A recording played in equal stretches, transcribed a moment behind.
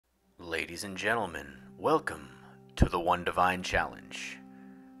Ladies and gentlemen, welcome to the One Divine Challenge.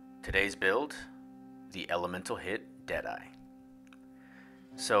 Today's build, the Elemental Hit Deadeye.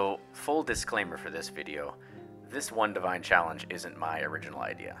 So, full disclaimer for this video, this One Divine Challenge isn't my original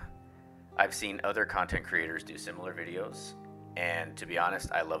idea. I've seen other content creators do similar videos, and to be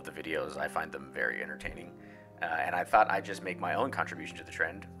honest, I love the videos. I find them very entertaining, and I thought I'd just make my own contribution to the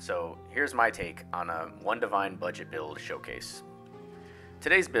trend. So here's my take on a One Divine budget build showcase.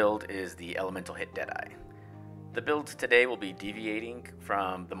 Today's build is the Elemental Hit Deadeye. The build today will be deviating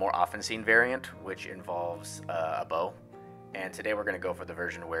from the more often seen variant, which involves a bow, and today we're going to go for the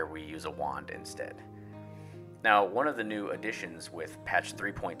version where we use a wand instead. Now, one of the new additions with patch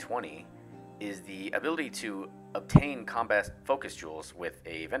 3.20 is the ability to obtain combat focus jewels with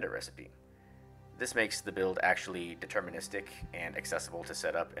a vendor recipe. This makes the build actually deterministic and accessible to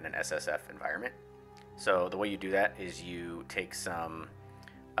set up in an SSF environment. So the way you do that is you take some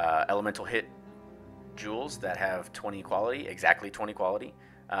elemental hit jewels that have 20 quality, exactly 20 quality,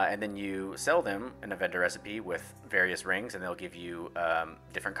 and then you sell them in a vendor recipe with various rings, and they'll give you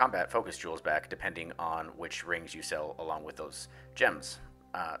different combat focus jewels back depending on which rings you sell along with those gems.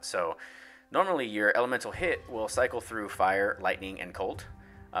 So normally your elemental hit will cycle through fire, lightning, and cold,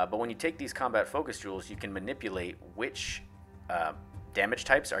 but when you take these combat focus jewels, you can manipulate which damage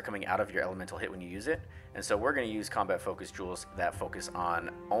types are coming out of your elemental hit when you use it. And so we're going to use combat focus jewels that focus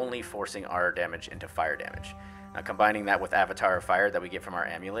on only forcing our damage into fire damage. Now, combining that with Avatar of Fire that we get from our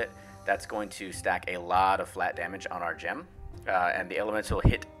amulet, that's going to stack a lot of flat damage on our gem, and the elemental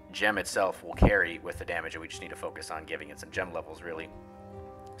hit gem itself will carry with the damage, and we just need to focus on giving it some gem levels really.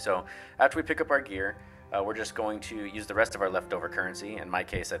 So after we pick up our gear, we're just going to use the rest of our leftover currency. In my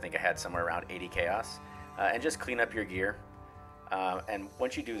case, I think I had somewhere around 80 chaos, and just clean up your gear. And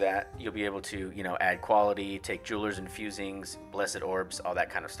once you do that, you'll be able to, add quality, take jewelers and fusings, blessed orbs, all that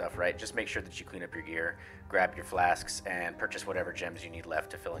kind of stuff, right? Just make sure that you clean up your gear, grab your flasks, and purchase whatever gems you need left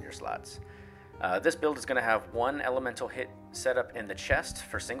to fill in your slots. This build is going to have one elemental hit set up in the chest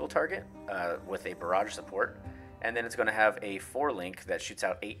for single target with a barrage support, and then it's going to have a 4-link that shoots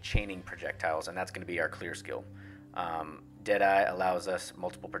out 8 chaining projectiles, and that's going to be our clear skill. Deadeye allows us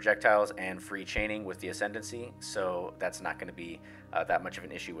multiple projectiles and free chaining with the Ascendancy, so that's not going to be that much of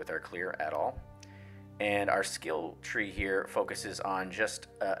an issue with our clear at all. And our skill tree here focuses on just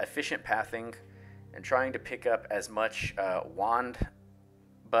efficient pathing and trying to pick up as much wand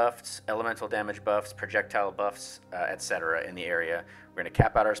buffs, elemental damage buffs, projectile buffs, etc. in the area. We're going to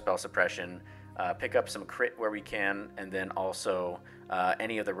cap out our spell suppression, pick up some crit where we can, and then also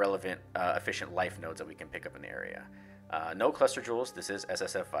any of the relevant efficient life nodes that we can pick up in the area. No cluster jewels, this is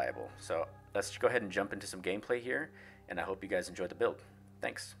SSF viable. So let's go ahead and jump into some gameplay here, and I hope you guys enjoyed the build.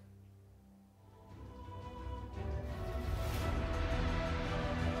 Thanks.